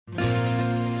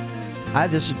Hi,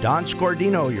 this is Don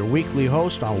Scordino, your weekly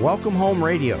host on Welcome Home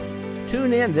Radio.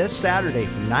 Tune in this Saturday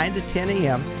from 9 to 10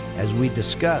 a.m. as we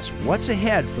discuss what's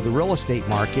ahead for the real estate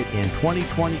market in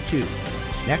 2022.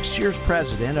 Next year's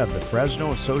president of the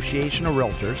Fresno Association of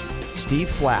Realtors, Steve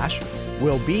Flash,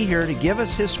 will be here to give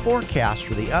us his forecast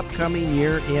for the upcoming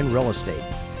year in real estate.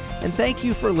 And thank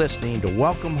you for listening to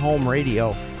Welcome Home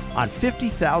Radio on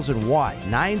 50,000 watt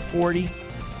 940